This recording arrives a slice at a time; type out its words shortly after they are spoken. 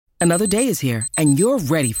Another day is here, and you're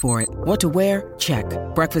ready for it. What to wear? Check.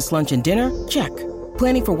 Breakfast, lunch, and dinner? Check.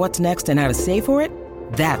 Planning for what's next and how to save for it?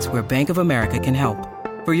 That's where Bank of America can help.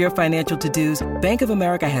 For your financial to-dos, Bank of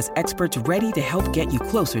America has experts ready to help get you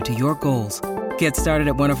closer to your goals. Get started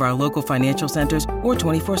at one of our local financial centers or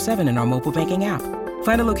 24/7 in our mobile banking app.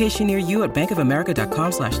 Find a location near you at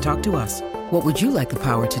bankofamerica.com/talktous. What would you like the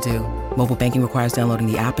power to do? Mobile banking requires downloading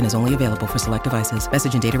the app and is only available for select devices.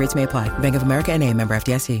 Message and data rates may apply. Bank of America N.A., member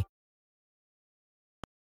FDIC.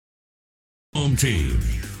 Home team.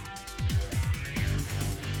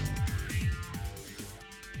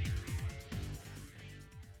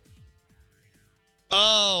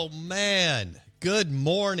 Oh, man. Good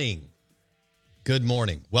morning. Good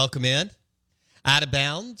morning. Welcome in. Out of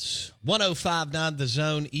Bounds, 105.9 The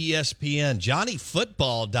Zone, ESPN. Johnny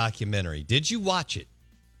Football documentary. Did you watch it?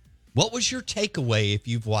 What was your takeaway if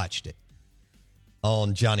you've watched it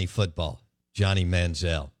on Johnny Football, Johnny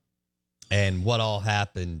Manziel, and what all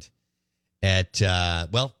happened at,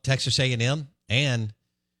 Texas A&M and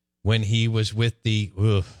when he was with the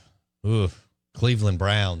Cleveland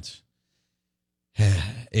Browns?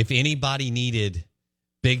 If anybody needed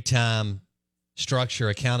big-time structure,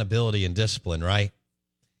 accountability, and discipline, right,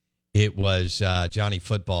 it was Johnny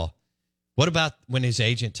Football. What about when his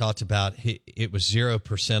agent talked about it was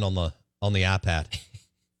 0% on the iPad?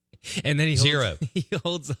 And then he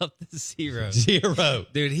holds up the zero. Zero.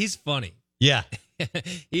 Dude, he's funny. Yeah.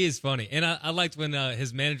 He is funny. And I liked when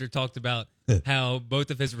his manager talked about how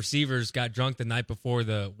both of his receivers got drunk the night before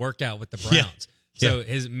the workout with the Browns. Yeah. So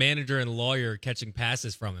his manager and lawyer catching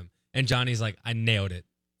passes from him. And Johnny's like, I nailed it.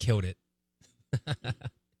 Killed it.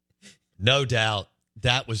 No doubt.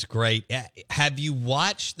 That was great. Have you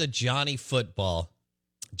watched the Johnny Football,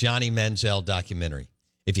 Johnny Manziel documentary?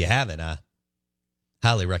 If you haven't, I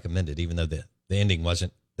highly recommend it, even though the ending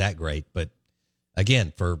wasn't that great. But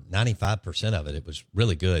again, for 95% of it, it was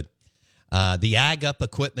really good. The Ag Up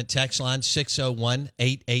Equipment text line,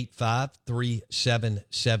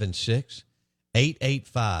 601-885-3776.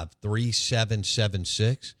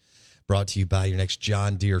 885-3776. Brought to you by your next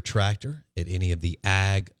John Deere tractor at any of the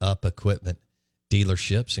Ag Up Equipment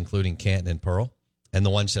dealerships, including Canton and Pearl, and the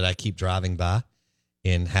ones that I keep driving by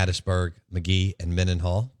in Hattiesburg, McGee, and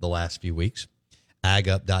Mendenhall the last few weeks.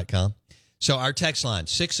 AgUp.com. So our text line,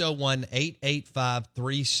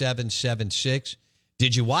 601-885-3776.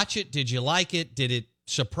 Did you watch it? Did you like it? Did it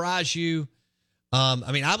surprise you?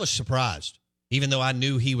 I was surprised, even though I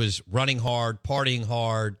knew he was running hard, partying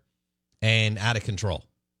hard, and out of control.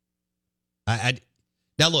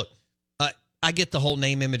 Now, look, I get the whole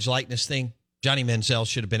name, image, likeness thing. Johnny Manziel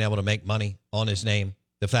should have been able to make money on his name.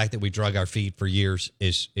 The fact that we drug our feet for years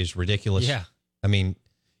is ridiculous. Yeah. I mean,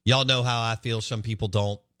 y'all know how I feel. Some people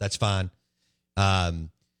don't. That's fine. I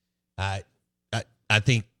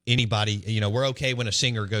think anybody, we're okay when a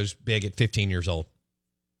singer goes big at 15 years old,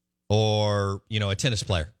 or, a tennis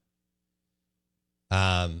player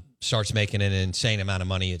starts making an insane amount of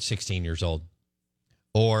money at 16 years old,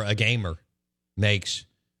 or a gamer makes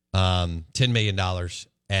 $10 million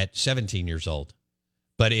at 17 years old.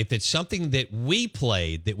 But if it's something that we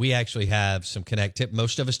played, that we actually have some connectivity,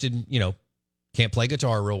 most of us didn't, can't play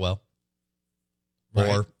guitar real well, right,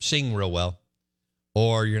 or sing real well,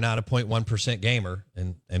 or you're not a 0.1% gamer.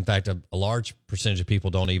 And in fact, a large percentage of people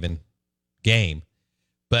don't even game.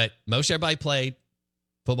 But most everybody played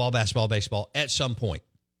football, basketball, baseball at some point,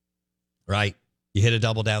 right? You hit a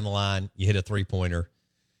double down the line, you hit a three-pointer,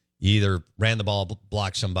 you either ran the ball,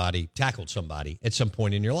 blocked somebody, tackled somebody at some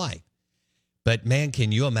point in your life. But, man,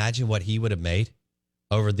 can you imagine what he would have made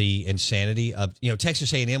over the insanity of,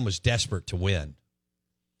 Texas A&M was desperate to win.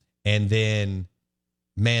 And then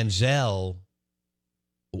Manziel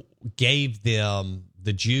gave them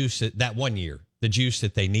the juice that 1 year, the juice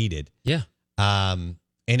that they needed. Yeah. And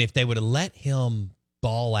if they would have let him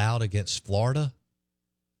ball out against Florida,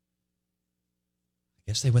 I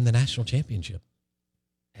guess they win the national championship.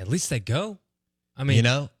 At least they go. I mean,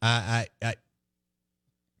 I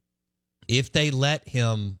if they let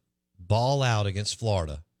him ball out against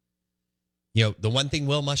Florida, the one thing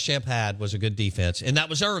Will Muschamp had was a good defense, and that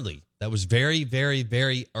was early. That was very, very,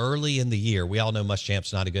 very early in the year. We all know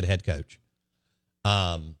Muschamp's not a good head coach.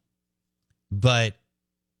 But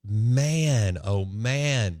man, oh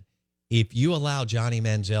man, if you allow Johnny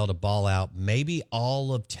Manziel to ball out, maybe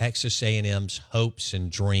all of Texas A&M's hopes and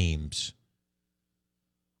dreams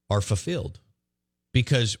are fulfilled.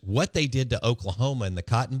 Because what they did to Oklahoma in the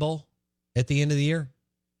Cotton Bowl at the end of the year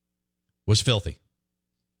was filthy.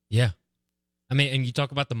 Yeah. I mean, and you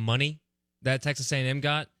talk about the money that Texas A&M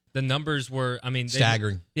got. The numbers were,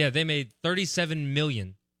 staggering. They made $37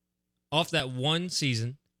 million off that one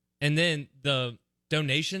season, And then the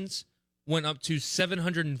donations went up to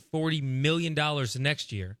 $740 million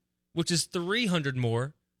next year, which is 300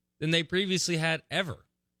 more than they previously had ever.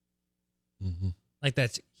 Mm-hmm. Like,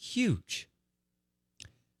 that's huge.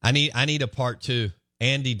 I need a part 2.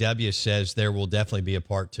 Andy W. says there will definitely be a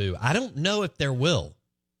part 2. I don't know if there will.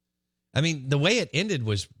 I mean, the way it ended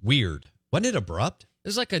was weird. Wasn't it abrupt? It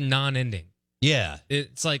was like a non-ending. Yeah.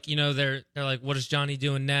 It's like, they're like, what is Johnny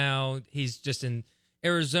doing now? He's just in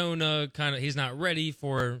Arizona, kind of. He's not ready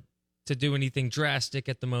to do anything drastic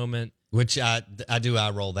at the moment. Which I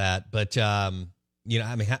roll that, but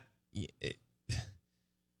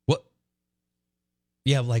what?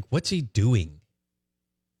 Yeah, like what's he doing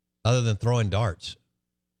other than throwing darts?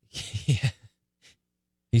 Yeah,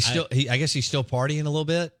 I guess he's still partying a little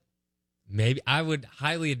bit. Maybe I would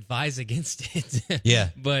highly advise against it. Yeah,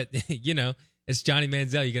 but it's Johnny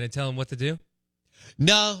Manziel. You going to tell him what to do?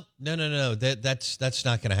 No. That's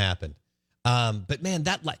not going to happen. But man,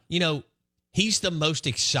 he's the most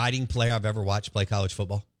exciting player I've ever watched play college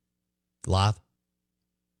football live.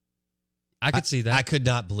 I could see that. I could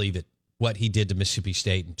not believe it. What he did to Mississippi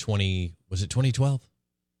State in 2012?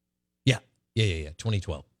 Yeah,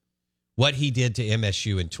 2012. What he did to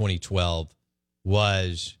MSU in 2012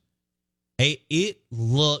 was, it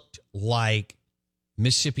looked like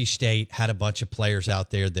Mississippi State had a bunch of players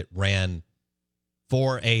out there that ran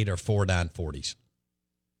 4.8 or 4.9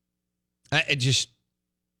 40s.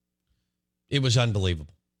 It was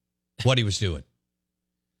unbelievable what he was doing.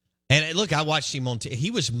 And look, I watched him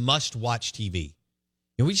he was must-watch TV.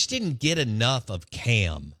 And we just didn't get enough of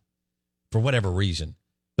Cam for whatever reason.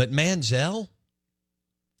 But Manziel,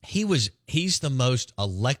 he's the most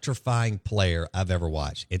electrifying player I've ever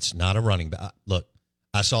watched. It's not a running back. Look,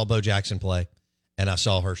 I saw Bo Jackson play, and I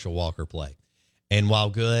saw Herschel Walker play. And while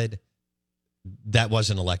good, that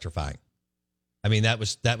wasn't electrifying. I mean, that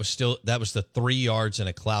was the 3 yards in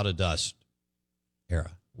a cloud of dust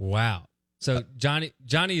era. Wow. So Johnny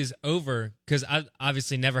is over, because I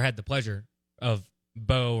obviously never had the pleasure of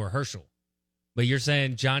Bo or Herschel, but you're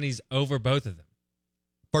saying Johnny's over both of them.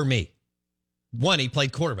 For me, one, he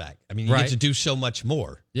played quarterback. I mean, you get to do so much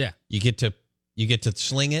more. Yeah, you get to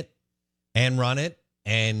sling it and run it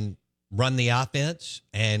and run the offense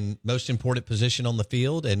and most important position on the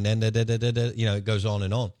field, and then it goes on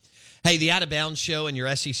and on. Hey, the Out of Bounds Show and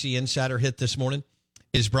your SEC Insider Hit this morning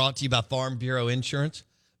is brought to you by Farm Bureau Insurance.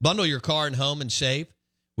 Bundle your car and home and save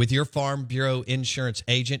with your Farm Bureau Insurance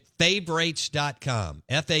agent. Favrates.com,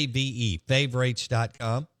 F-A-V-E,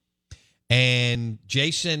 favrates.com. And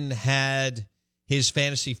Jason had his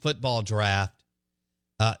fantasy football draft.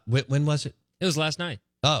 When was it? It was last night.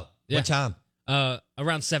 Oh, yeah. What time?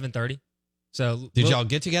 Around 7:30. So did y'all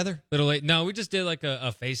get together? Little late. No, we just did like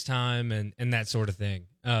a FaceTime and that sort of thing.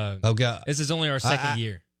 Oh God, this is only our second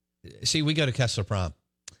year. See, we go to Kessler Prime.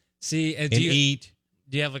 See, and eat.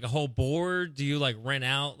 Do you have like a whole board? Do you like rent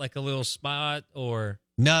out like a little spot, or?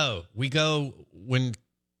 No, we go when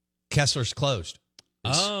Kessler's closed.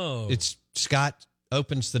 It's Scott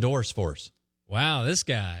opens the doors for us. Wow, this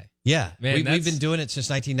guy. Yeah, man, we've been doing it since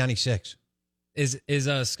 1996. Is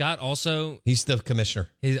Scott also? He's the commissioner.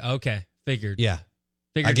 He's okay. Figured. Yeah,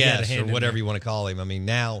 figured. I guess, or whatever you want to call him. I mean,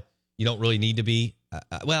 now you don't really need to be.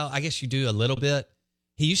 Well, I guess you do a little bit.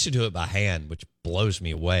 He used to do it by hand, which blows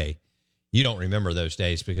me away. You don't remember those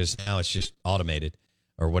days because now it's just automated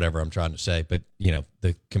or whatever I'm trying to say. But,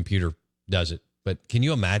 the computer does it. But can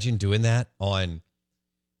you imagine doing that on,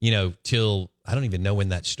 till I don't even know when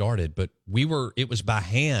that started, but it was by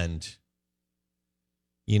hand,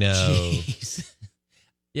 Jeez.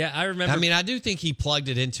 Yeah, I remember. I mean, I do think he plugged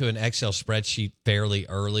it into an Excel spreadsheet fairly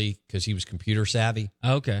early because he was computer savvy.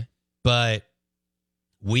 Okay. But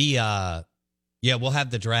we'll have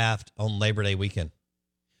the draft on Labor Day weekend.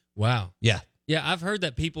 Wow. Yeah. Yeah, I've heard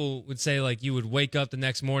that people would say like you would wake up the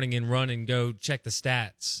next morning and run and go check the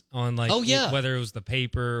stats on like whether it was the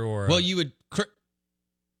paper or you would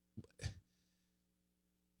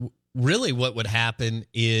really what would happen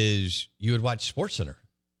is you would watch SportsCenter.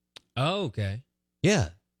 Oh, okay. Yeah.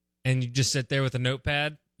 And you just sit there with a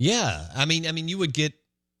notepad? Yeah. I mean you would get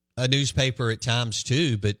a newspaper at times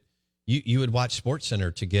too, but you would watch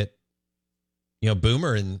SportsCenter to get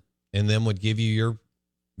Boomer and them would give you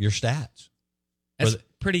your stats. That's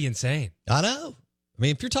pretty insane. I know. I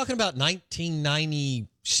mean, if you're talking about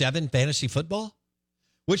 1997 fantasy football,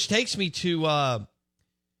 which takes me to,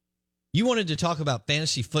 you wanted to talk about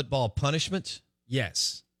fantasy football punishments?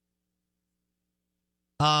 Yes.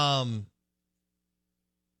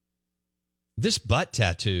 This butt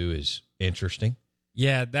tattoo is interesting.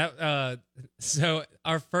 Yeah, so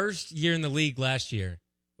our first year in the league last year,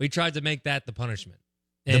 we tried to make that the punishment.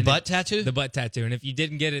 The butt tattoo? The butt tattoo. And if you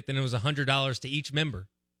didn't get it, then it was $100 to each member.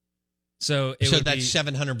 So that's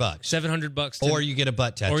 $700. $700 Or you get a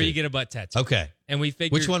butt tattoo. Or you get a butt tattoo. Okay. And we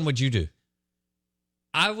figured, which one would you do?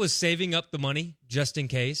 I was saving up the money just in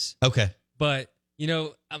case. Okay. But,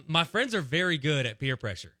 my friends are very good at peer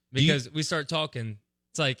pressure because we start talking.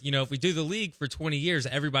 It's like, if we do the league for 20 years,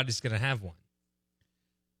 everybody's going to have one.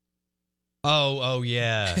 Oh,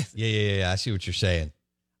 yeah. Yeah. I see what you're saying.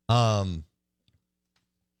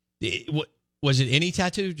 Was it any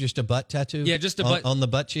tattoo? Just a butt tattoo? Yeah, just a butt. On the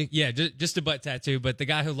butt cheek? Yeah, just a butt tattoo. But the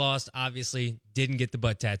guy who lost obviously didn't get the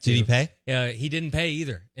butt tattoo. Did he pay? He didn't pay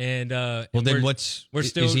either. And then we're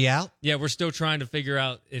still, is he out? Yeah, we're still trying to figure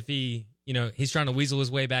out if he, he's trying to weasel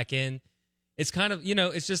his way back in. It's kind of,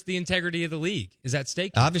 it's just the integrity of the league is at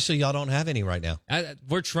stake. Obviously, y'all don't have any right now.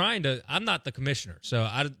 We're trying to. I'm not the commissioner, so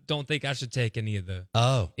I don't think I should take any of the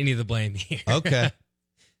blame here. Okay.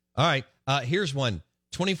 All right. Here's one.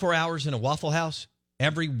 24 hours in a Waffle House.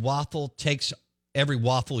 Every waffle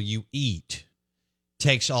you eat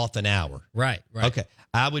takes off an hour. Right. Okay.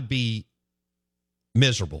 I would be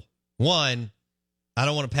miserable. One, I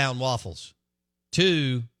don't want to pound waffles.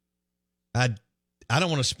 Two, I don't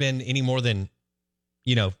want to spend any more than,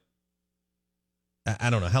 I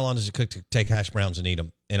don't know. How long does it take hash browns and eat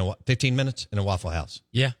them? 15 minutes in a Waffle House?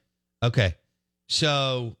 Yeah. Okay.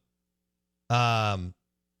 So,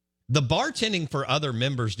 the bartending for other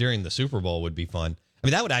members during the Super Bowl would be fun. I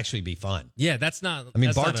mean, that would actually be fun. Yeah, that's not. I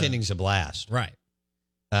mean, bartending's a blast. Right.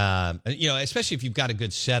 Especially if you've got a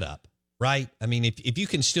good setup, right? I mean, if you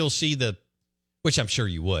can still see which I'm sure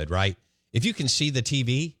you would, right? If you can see the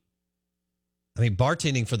TV, I mean,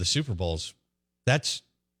 bartending for the Super Bowls,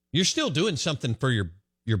 you're still doing something for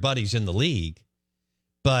your buddies in the league.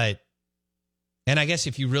 And I guess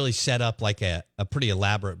if you really set up like a pretty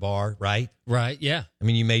elaborate bar, right? Right, yeah. I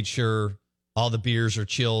mean, you made sure all the beers are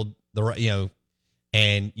chilled,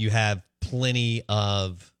 and you have plenty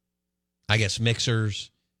of, I guess, mixers,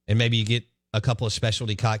 and maybe you get a couple of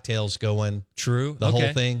specialty cocktails going. True. The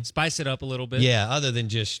whole thing. Spice it up a little bit. Yeah, other than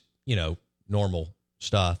just, normal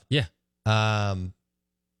stuff. Yeah.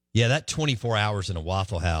 That 24 hours in a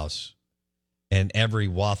Waffle House and every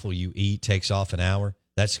waffle you eat takes off an hour.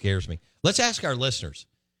 That scares me. Let's ask our listeners.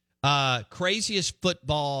 Craziest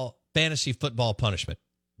fantasy football punishment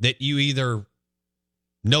that you either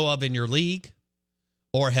know of in your league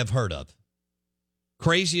or have heard of.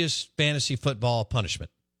 Craziest fantasy football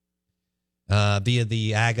punishment via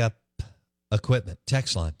the AgUp equipment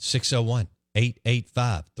text line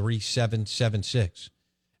 601-885-3776.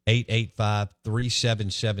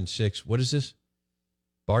 885-3776. What is this?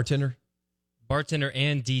 Bartender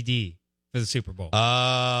and DD for the Super Bowl.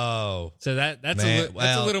 Oh. So that's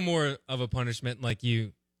a little more of a punishment. Like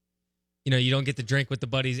you don't get to drink with the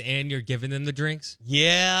buddies and you're giving them the drinks.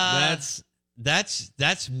 Yeah.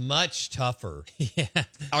 That's much tougher. Yeah.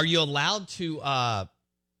 Are you allowed to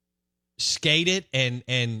skate it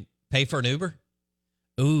and pay for an Uber?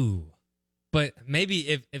 Ooh. But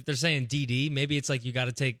maybe if they're saying DD, maybe it's like you got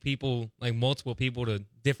to take people, like multiple people to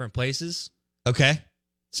different places. Okay.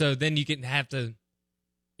 So then you're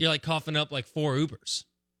like coughing up like 4 Ubers,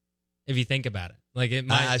 if you think about it. Like it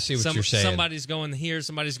might. I see what you're saying. Somebody's going here,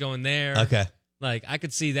 somebody's going there. Okay. Like I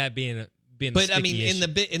could see that being a But I mean, issue.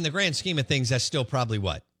 in the grand scheme of things, that's still probably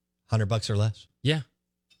what, $100 or less. Yeah.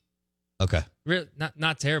 Okay. Really,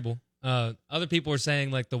 not terrible. Other people are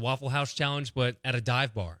saying like the Waffle House challenge, but at a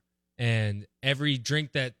dive bar. And every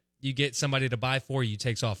drink that you get somebody to buy for you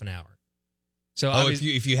takes off an hour. So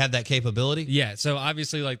if you have that capability, yeah. So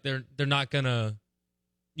obviously, like they're not gonna,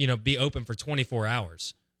 be open for 24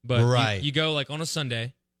 hours. But right. you go like on a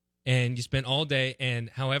Sunday, and you spend all day, and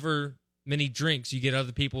however many drinks you get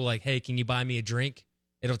other people like, hey, can you buy me a drink?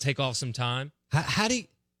 It'll take off some time. How do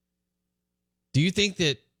you think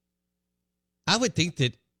that? I would think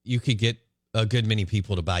that you could get a good many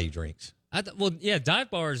people to buy you drinks. Dive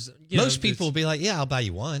bars. Most people will be like, "Yeah, I'll buy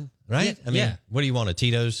you one." Right? Yeah, I mean, what do you want? A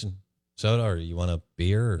Tito's and soda, or you want a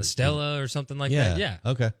beer, or a Stella, or something like that? Yeah.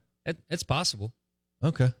 Okay. It's possible.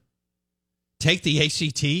 Okay. Take the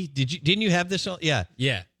ACT. Didn't you have this on? Yeah.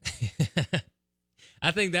 Yeah.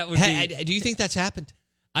 I think that would be. Do you think that's happened?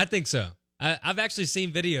 I think so. I've actually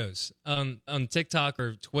seen videos on TikTok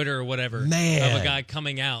or Twitter or whatever of a guy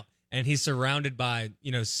coming out, and he's surrounded by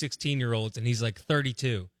 16-year-olds, and he's like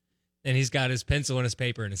 32. And he's got his pencil and his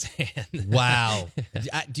paper in his hand. Wow.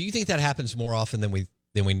 Do you think that happens more often than we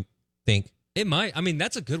think? It might. I mean,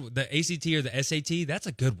 that's a good one. The ACT or the SAT, that's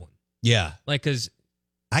a good one. Yeah. Like, because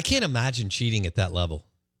I can't imagine cheating at that level.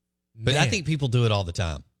 But I think people do it all the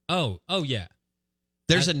time. Oh, yeah.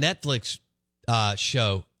 There's a Netflix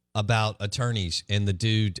show about attorneys, and the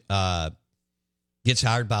dude gets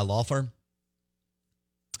hired by a law firm.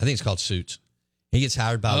 I think it's called Suits. He gets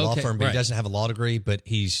hired by a law firm, but he doesn't have a law degree, but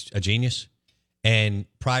he's a genius. And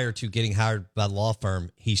prior to getting hired by the law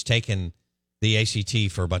firm, he's taken the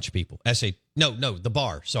ACT for a bunch of people. No, the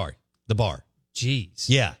bar. Sorry, the bar. Jeez.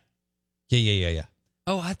 Yeah.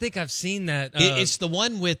 Oh, I think I've seen that. It's the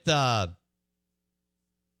one with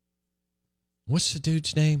what's the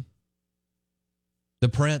dude's name? The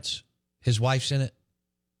Prince. His wife's in it.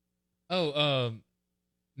 Oh,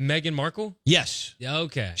 Meghan Markle? Yes. Yeah,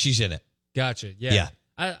 okay. She's in it. Gotcha. Yeah.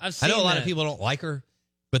 I've seen I know a lot of that. people don't like her,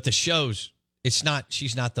 but the shows,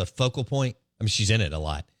 she's not the focal point. I mean, she's in it a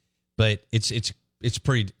lot, but it's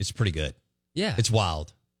pretty good. Yeah. It's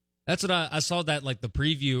wild. That's what I saw, that like the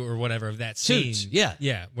preview or whatever of that scene. Suits, yeah.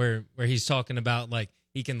 Yeah, where he's talking about like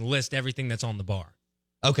he can list everything that's on the bar.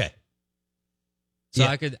 Okay. So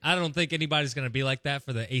Yeah. I don't think anybody's going to be like that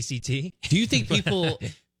for the ACT. Do you think people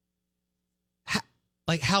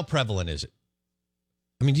how prevalent is it?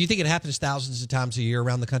 I mean, do you think it happens thousands of times a year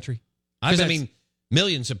around the country? Because I mean,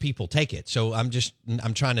 millions of people take it. So I'm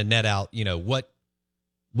trying to net out, what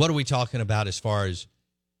are we talking about as far as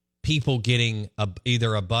people getting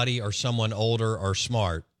either a buddy or someone older or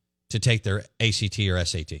smart to take their ACT or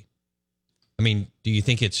SAT? I mean, do you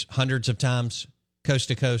think it's hundreds of times coast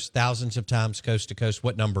to coast, thousands of times coast to coast?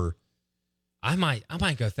 What number? I might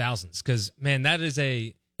go thousands, because man, that is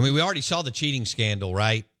a. I mean, we already saw the cheating scandal,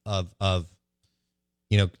 right? Of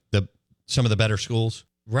some of the better schools,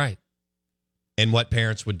 right? And what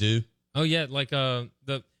parents would do. Oh yeah, like the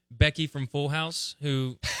Becky from Full House,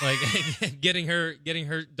 who like getting her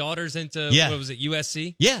daughters into what was it,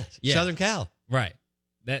 USC? Yeah, Southern Cal. Right.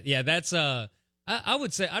 That's I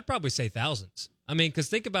would say, I'd probably say thousands. I mean, because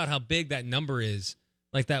think about how big that number is.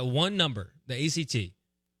 Like that one number, the ACT,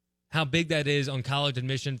 how big that is on college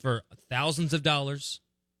admission for thousands of dollars.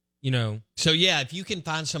 So yeah, if you can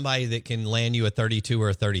find somebody that can land you a 32 or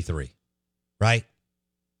a 33, right?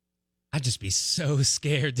 I'd just be so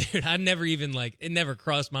scared, dude. I never even it never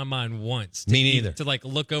crossed my mind once. Me neither. To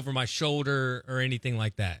look over my shoulder or anything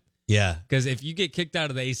like that. Yeah. Because if you get kicked out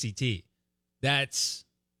of the ACT, that's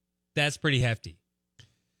pretty hefty.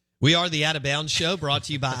 We are the Out of Bounds Show, brought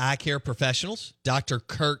to you by Eye Care Professionals, Dr.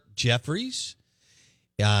 Kirk Jeffries.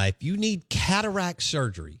 If you need cataract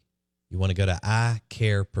surgery, you want to go to Eye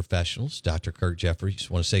Care Professionals, Dr. Kirk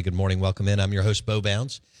Jeffries. Want to say good morning, welcome in. I'm your host, Bo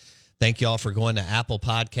Bounds. Thank you all for going to Apple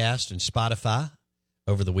Podcast and Spotify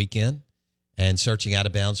over the weekend and searching Out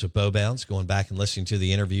of Bounds with Bo Bounds, going back and listening to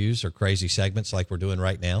the interviews or crazy segments like we're doing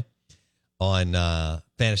right now on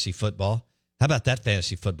fantasy football. How about that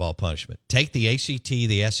fantasy football punishment? Take the ACT,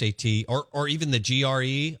 the SAT, or even the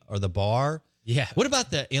GRE or the bar. Yeah. What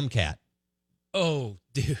about the MCAT? Oh,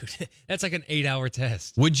 dude, that's like an 8-hour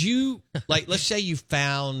test. Would you, let's say you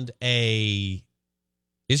found is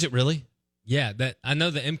it really? Yeah, that I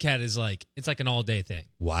know the MCAT is it's like an all-day thing.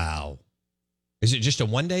 Wow. Is it just a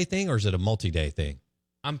one-day thing or is it a multi-day thing?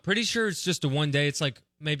 I'm pretty sure it's just a one day. It's like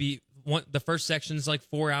maybe the first section's like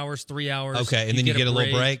 4 hours, 3 hours. Okay, and then you get a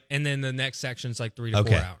little break. And then the next section's like 3 to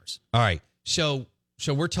 4 hours. All right. So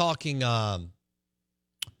we're talking, how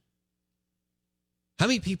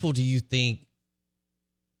many people do you think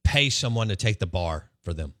pay someone to take the bar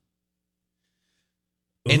for them?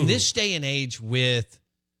 Ooh. In this day and age with,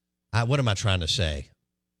 what am I trying to say?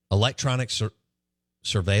 Electronic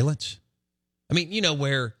surveillance? I mean,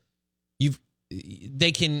 where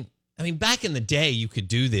back in the day you could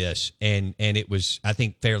do this and it was, I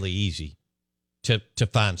think, fairly easy to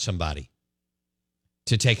find somebody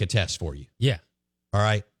to take a test for you. Yeah. All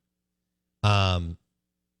right.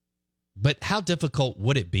 But how difficult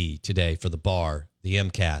would it be today for the bar, the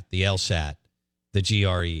MCAT, the LSAT, the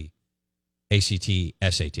GRE, ACT,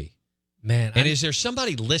 SAT? Man. And is there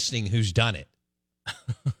somebody listening who's done it?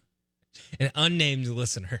 An unnamed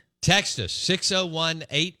listener. Text us,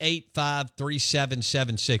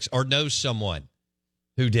 601-885-3776, or knows someone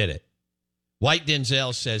who did it. White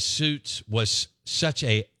Denzel says Suits was such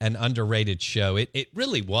an underrated show. It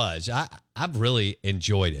really was. I've really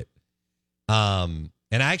enjoyed it. And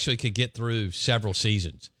I actually could get through several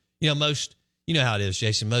seasons. Most, how it is,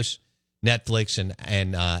 Jason, most Netflix and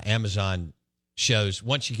Amazon shows,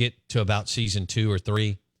 once you get to about season 2 or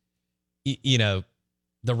 3,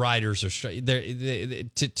 the writers are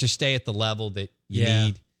to stay at the level that you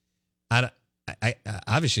need. I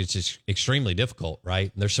obviously it's just extremely difficult,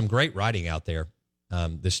 right? And there's some great writing out there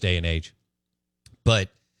this day and age, but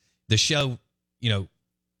the show,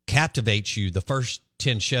 captivates you the first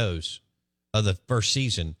 10 shows of the first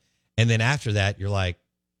season, and then after that, you're like,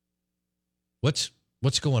 what's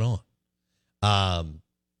going on?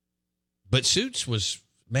 But Suits was,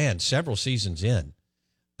 man, several seasons in.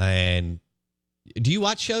 And do you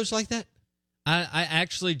watch shows like that? I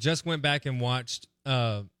actually just went back and watched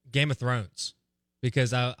Game of Thrones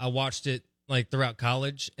because I watched it like throughout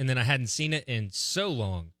college, and then I hadn't seen it in so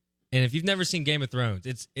long. And if you've never seen Game of Thrones,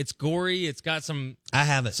 it's gory. It's got some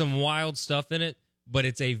wild stuff in it, but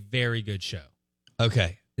it's a very good show.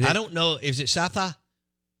 Okay. I don't know. Is it sci-fi?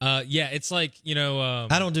 Yeah, it's like, I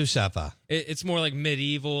don't do sci-fi. It's more like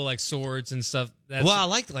medieval, like swords and stuff. I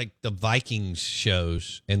like the Vikings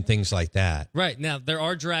shows and things like that. Right. Now, there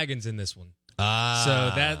are dragons in this one.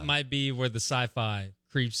 So that might be where the sci-fi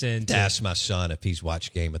creeps in. Ask my son if he's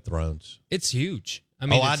watched Game of Thrones. It's huge. I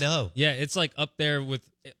mean, I know. Yeah, it's like up there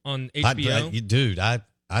on HBO. Dude, I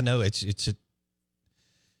know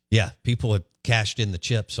people have cashed in the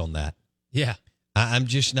chips on that. Yeah. I'm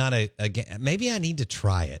just not maybe I need to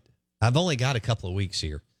try it. I've only got a couple of weeks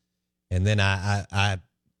here. And then I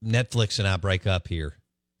Netflix and I break up here.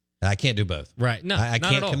 I can't do both. Right. No, I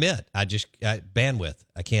can't commit. Bandwidth.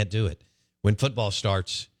 I can't do it. When football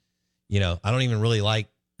starts, I don't even really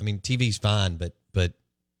TV's fine, but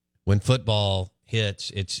when football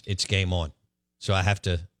hits, it's game on. So I have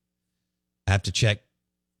to check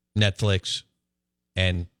Netflix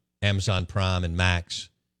and Amazon Prime and Max,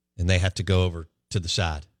 and they have to go over to the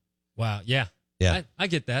side. Wow. Yeah. Yeah. I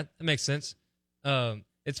get that. That makes sense.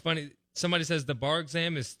 It's funny. Somebody says the bar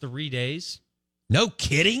exam is 3 days. No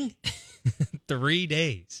kidding. 3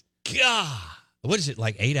 days. God. What is it,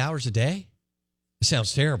 like 8 hours a day? It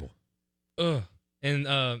sounds terrible. Ugh.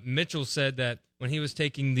 And Mitchell said that when he was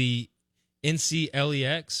taking the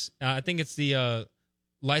NCLEX, I think it's the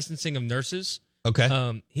licensing of nurses.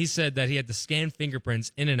 Okay. He said that he had to scan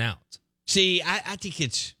fingerprints in and out. See, I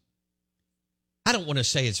think I don't want to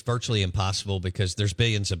say it's virtually impossible because there's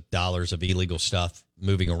billions of dollars of illegal stuff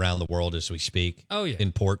moving around the world as we speak. Oh, yeah.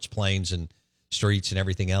 In ports, planes, and streets and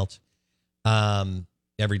everything else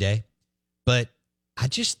every day. But I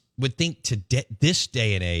just would think this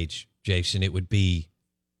day and age, Jason, it would be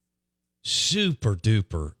super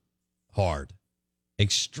duper hard,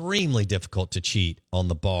 extremely difficult to cheat on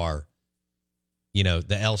the bar, the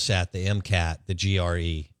LSAT, the MCAT, the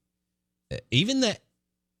GRE, even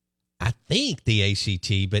I think the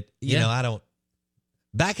ACT, but, I don't.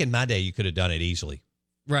 Back in my day, you could have done it easily.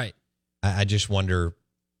 Right. I just wonder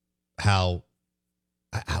how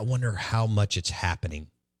much it's happening.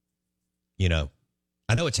 I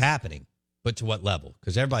know it's happening, but to what level?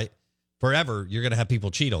 Because forever, you're going to have people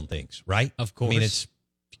cheat on things, right? Of course. I mean, it's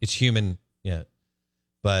human. Yeah.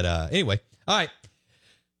 But anyway, all right.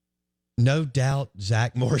 No doubt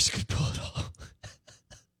Zach Morris could pull it off.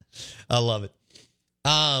 I love it.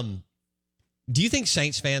 Do you think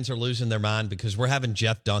Saints fans are losing their mind? Because we're having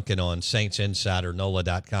Jeff Duncan on Saints Insider,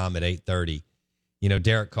 NOLA.com at 8:30.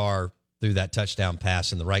 Derek Carr threw that touchdown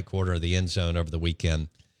pass in the right corner of the end zone over the weekend.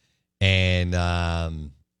 And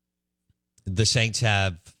the Saints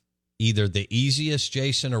have either the easiest,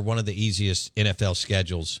 Jason, or one of the easiest NFL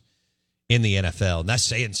schedules in the NFL. And that's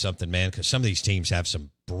saying something, man, because some of these teams have some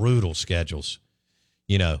brutal schedules.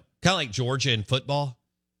 Kind of like Georgia in football.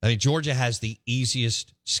 I mean, Georgia has the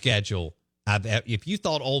easiest schedule. If you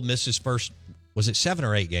thought Ole Miss's first, was it 7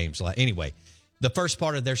 or 8 games? Anyway, the first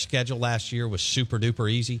part of their schedule last year was super duper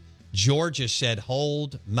easy. Georgia said,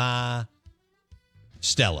 hold my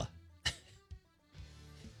Stella.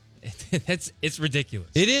 It's ridiculous.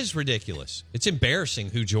 It is ridiculous. It's embarrassing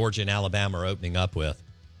who Georgia and Alabama are opening up with.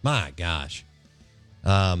 My gosh.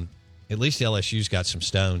 At least LSU's got some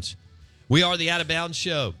stones. We are the Out of Bounds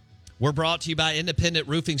Show. We're brought to you by Independent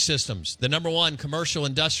Roofing Systems, the #1 commercial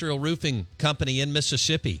industrial roofing company in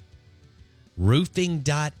Mississippi.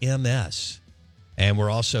 Roofing.ms. And we're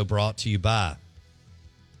also brought to you by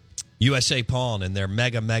USA Pawn and their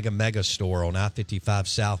mega store on I-55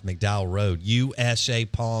 South McDowell Road,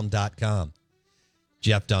 usapawn.com.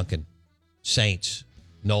 Jeff Duncan, Saints,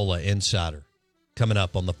 NOLA Insider, coming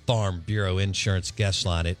up on the Farm Bureau Insurance guest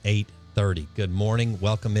line at 8:30. Good morning.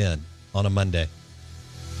 Welcome in on a Monday.